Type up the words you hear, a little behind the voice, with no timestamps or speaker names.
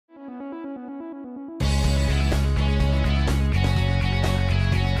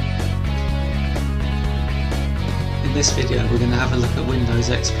this video we're going to have a look at Windows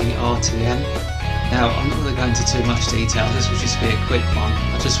XP RTM. Now I'm not going to go into too much detail, this will just be a quick one.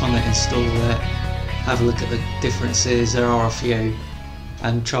 I just want to install it, have a look at the differences, there are a few,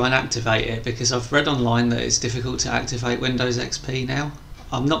 and try and activate it, because I've read online that it's difficult to activate Windows XP now.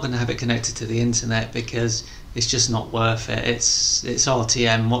 I'm not going to have it connected to the internet because it's just not worth it. It's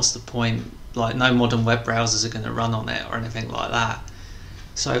RTM, what's the point? Like, no modern web browsers are going to run on it or anything like that.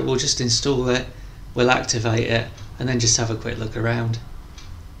 So we'll just install it, we'll activate it, and then just have a quick look around.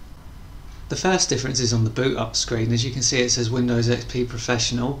 The first difference is on the boot up screen. As you can see, it says Windows XP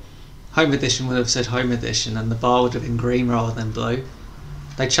Professional. Home Edition would have said Home Edition and the bar would have been green rather than blue.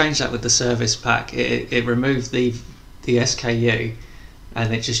 They changed that with the service pack. It removed the SKU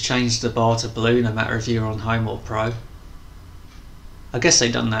and it just changed the bar to blue no matter if you're on Home or Pro. I guess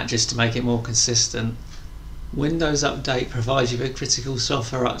they've done that just to make it more consistent. Windows Update provides you with critical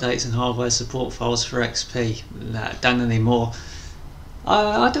software updates and hardware support files for XP. Nah, don't anymore.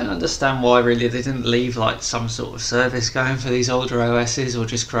 I don't understand why really they didn't leave like some sort of service going for these older OSs, or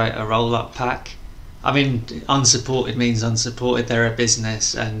just create a roll-up pack. I mean, unsupported means unsupported, they're a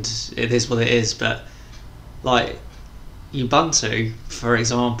business and it is what it is, but like Ubuntu, for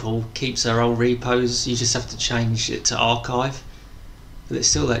example, keeps their old repos, you just have to change it to archive, but it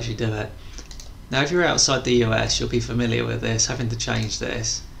still lets you do it. Now if you're outside the US, you'll be familiar with this, having to change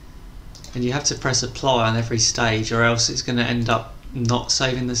this, and you have to press apply on every stage or else it's going to end up not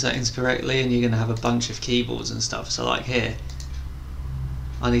saving the settings correctly and you're going to have a bunch of keyboards and stuff. So like here,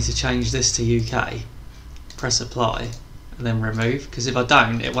 I need to change this to UK, press apply and then remove, because if I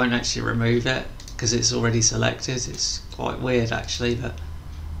don't, it won't actually remove it because it's already selected. It's quite weird actually, but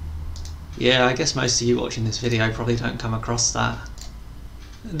yeah, I guess most of you watching this video probably don't come across that.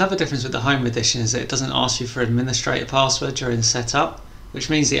 Another difference with the Home Edition is that it doesn't ask you for administrator password during setup, which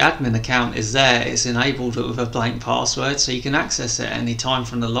means the admin account is there, it's enabled with a blank password, so you can access it at any time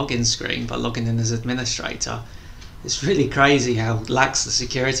from the login screen by logging in as administrator. It's really crazy how lax the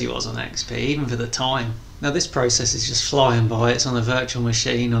security was on XP, even for the time. Now this process is just flying by. It's on a virtual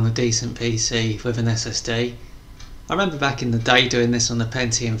machine on a decent PC with an SSD. I remember back in the day doing this on the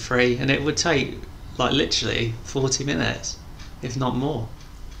Pentium 3 and it would take like literally 40 minutes, if not more.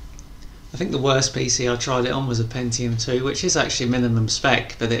 I think the worst PC I tried it on was a Pentium 2, which is actually minimum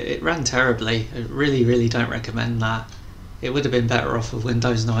spec, but it ran terribly. I really don't recommend that. It would have been better off with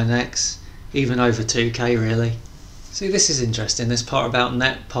Windows 9X, even over 2K really. See, this is interesting, this part about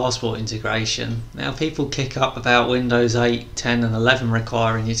Net Passport integration. Now people kick up about Windows 8, 10 and 11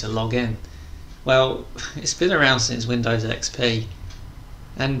 requiring you to log in. Well, it's been around since Windows XP.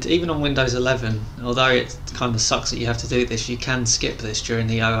 And even on Windows 11, although it kind of sucks that you have to do this, you can skip this during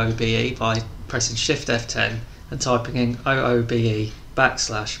the OOBE by pressing Shift F10 and typing in OOBE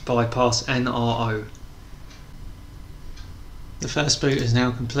 /bypass NRO. The first boot is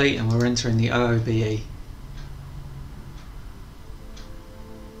now complete and we're entering the OOBE.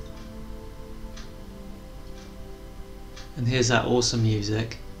 And here's that awesome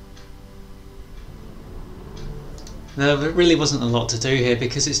music. Now there really wasn't a lot to do here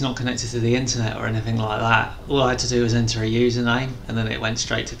because it's not connected to the internet or anything like that. All I had to do was enter a username and then it went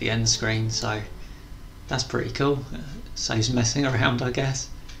straight to the end screen, so that's pretty cool. Saves messing around, I guess.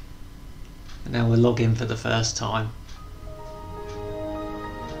 And now we'll log in for the first time.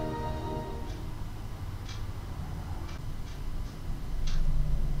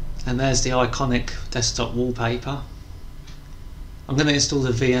 And there's the iconic desktop wallpaper. I'm going to install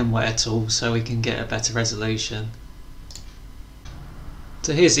the VMware tool so we can get a better resolution.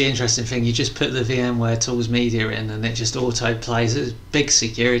 So here's the interesting thing, you just put the VMware Tools media in and it just auto plays. It's a big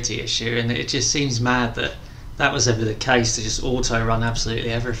security issue and it just seems mad that that was ever the case, to just auto run absolutely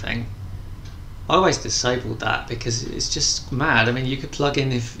everything. I always disabled that because it's just mad. I mean, you could plug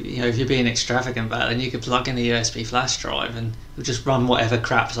in, if you're being extravagant about it, then you could plug in a USB flash drive and it'll just run whatever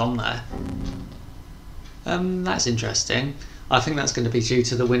crap's on there. That's interesting. I think that's going to be due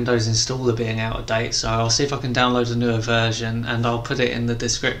to the Windows installer being out of date, so I'll see if I can download a newer version and I'll put it in the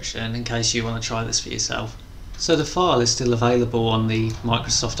description in case you want to try this for yourself. So the file is still available on the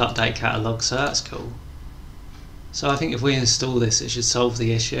Microsoft Update Catalog, so that's cool. So I think if we install this it should solve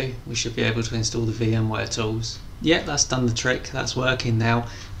the issue. We should be able to install the VMware tools. Yeah, that's done the trick, that's working now.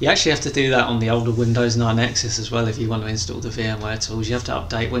 You actually have to do that on the older Windows 9Xs as well if you want to install the VMware tools. You have to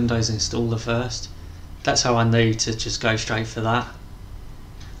update Windows Installer first. That's how I knew to just go straight for that.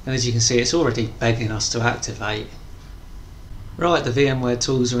 And as you can see, it's already begging us to activate. Right, the VMware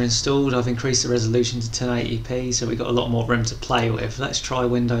tools are installed. I've increased the resolution to 1080p, so we've got a lot more room to play with. Let's try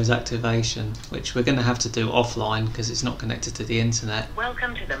Windows activation, which we're going to have to do offline because it's not connected to the internet.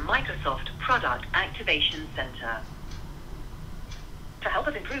 Welcome to the Microsoft Product Activation Center. To help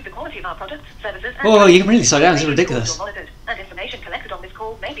us improve the quality of our products, services, and oh, you can really slow down. This is ridiculous. monitored, and information collected on this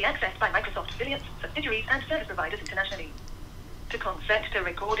call may be accessed by Microsoft affiliates, subsidiaries, and service providers internationally. To consent to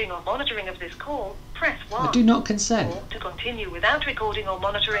recording or monitoring of this call, press 1. I do not consent. Or to continue without recording or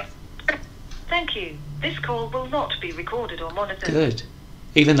monitoring. Thank you. This call will not be recorded or monitored. Good.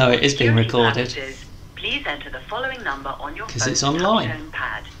 Even though it is being recorded. Purposes, please enter the following number on your because phone it's online. touchtone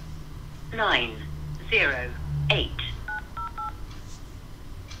pad. 908.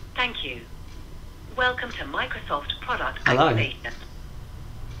 Thank you. Welcome to Microsoft Product Hello. Activation.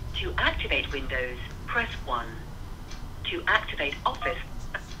 To activate Windows, press 1. To activate Office,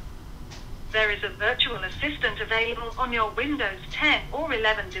 there is a virtual assistant available on your Windows 10 or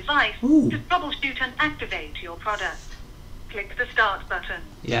 11 device Ooh. to troubleshoot and activate your product. Click the Start button.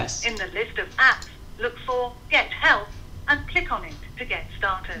 Yes. In the list of apps, look for Get Help and click on it to get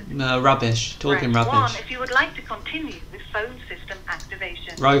started. No, rubbish. Talking Press 1 rubbish. if you would like to continue with phone system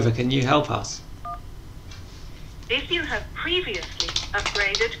activation. Rover, can you help us? If you have previously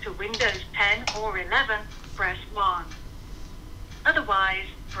upgraded to Windows 10 or 11, press 1. Otherwise,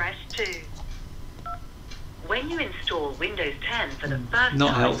 press 2. When you install Windows 10 for the first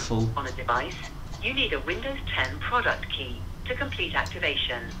Not time helpful. on a device, you need a Windows 10 product key to complete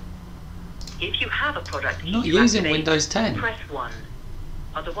activation. If you have a product key Not to using activate, Windows 10. press 1.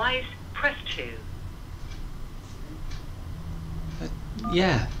 Otherwise, press 2.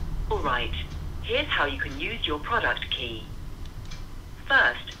 Yeah. Alright, here's how you can use your product key.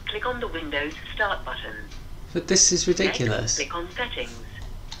 First, click on the Windows Start button. But this is ridiculous. Next, click on Settings.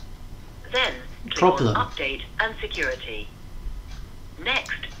 Then, click Problem. on Update and Security.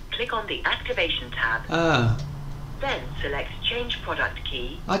 Next, click on the Activation tab. Oh. Then select Change Product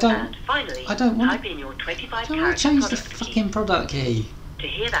Key. I don't- And finally, I don't want- type in your I 25 don't want to character change the product key. fucking product key. To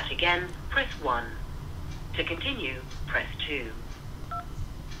hear that again, press 1. To continue, press 2.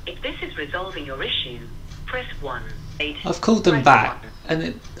 If this is resolving your issue, press 1. I've called them Press back 1.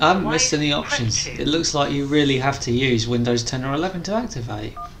 and I haven't missed any Otherwise, press options. 2. It looks like you really have to use Windows 10 or 11 to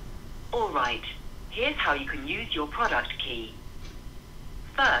activate. Alright, here's how you can use your product key.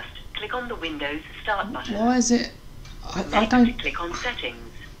 First, click on the Windows Start button. Why is it... I Next, don't... click on Settings.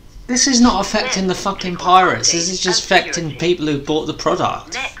 This is not affecting the fucking pirates. This is just and affecting security. people who bought the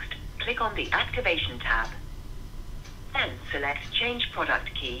product. Next, click on the Activation tab. Then select Change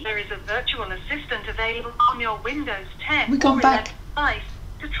Product Key. There is a virtual assistant available on your Windows 10 We gone or back. 11 device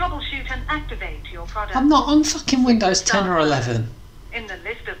to troubleshoot and activate your product. I'm not on fucking Windows 10 or 11. In the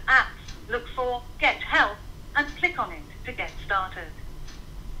list of apps, look for Get Help and click on it to get started.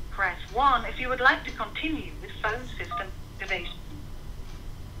 Press 1 if you would like to continue with phone system activation.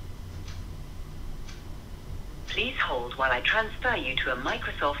 Please hold while I transfer you to a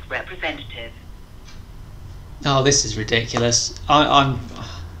Microsoft representative. Oh, this is ridiculous. I'm...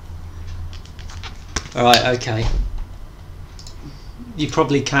 Alright, okay. You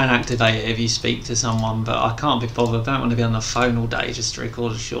probably can activate it if you speak to someone, but I can't be bothered. I don't want to be on the phone all day just to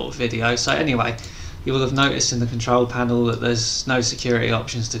record a short video. So anyway, you will have noticed in the control panel that there's no security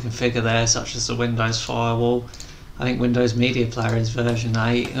options to configure there, such as the Windows firewall. I think Windows Media Player is version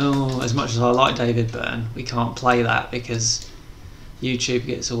 8. Oh, as much as I like David Byrne, we can't play that because YouTube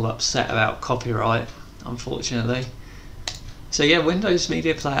gets all upset about copyright, unfortunately. So yeah, Windows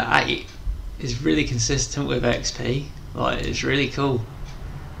Media Player 8 is really consistent with XP. Like, it's really cool.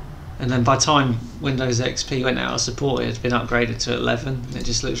 And then by the time Windows XP went out of support, it had been upgraded to 11. And it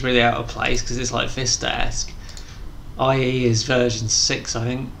just looks really out of place because it's like Vista-esque. IE is version 6, I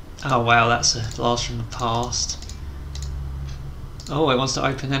think. Oh wow, that's a blast from the past. Oh, it wants to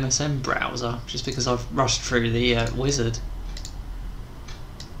open MSN browser just because I've rushed through the wizard.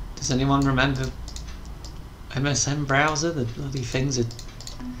 Does anyone remember MSN browser? The bloody thing's a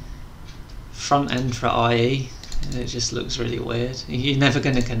front end for IE. And it just looks really weird. You're never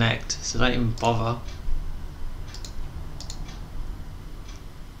going to connect, so don't even bother.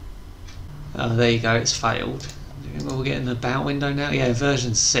 Oh, there you go, it's failed. We're getting the about window now? Yeah,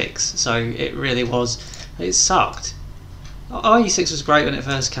 version 6, so it really was. It sucked. IE6 was great when it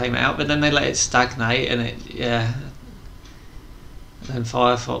first came out, but then they let it stagnate and it, yeah. And then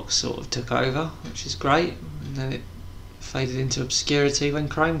Firefox sort of took over, which is great. And then it faded into obscurity when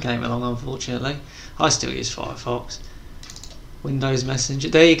Chrome came along, unfortunately. I still use Firefox. Windows Messenger.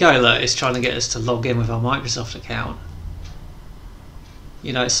 There you go, look, it's trying to get us to log in with our Microsoft account.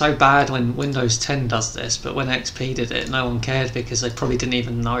 You know, it's so bad when Windows 10 does this, but when XP did it, no one cared because they probably didn't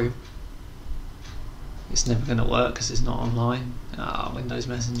even know. It's never going to work because it's not online. Ah, Windows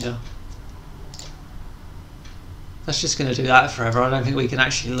Messenger. That's just going to do that forever. I don't think we can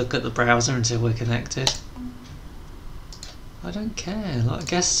actually look at the browser until we're connected. I don't care. Like,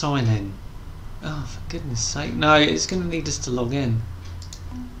 guest sign in. Oh, for goodness sake. No, it's going to need us to log in.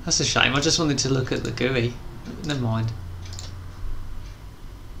 That's a shame. I just wanted to look at the GUI. Never mind.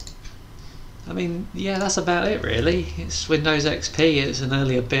 I mean, yeah, that's about it really. It's Windows XP, it's an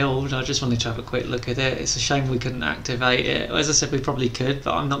earlier build. I just wanted to have a quick look at it. It's a shame we couldn't activate it. As I said, we probably could,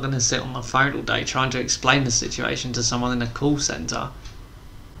 but I'm not going to sit on the phone all day trying to explain the situation to someone in a call centre.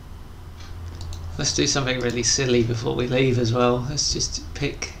 Let's do something really silly before we leave as well. Let's just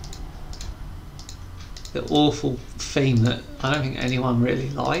pick the awful theme that I don't think anyone really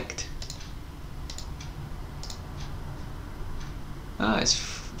liked. Ah,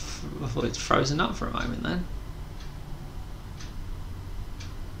 I thought it's frozen up for a moment then.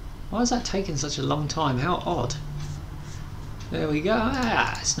 Why is that taking such a long time? How odd. There we go.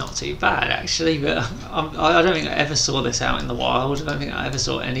 Ah, it's not too bad actually, but I don't think I ever saw this out in the wild. I don't think I ever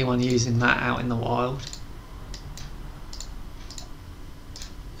saw anyone using that out in the wild.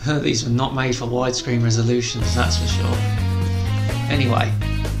 These were not made for widescreen resolutions, that's for sure. Anyway,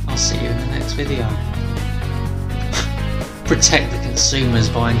 I'll see you in the next video. Protect the consumers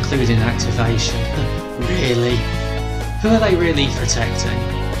by including activation. Really? Who are they really protecting?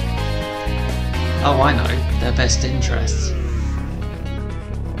 Oh, I know, their best interests.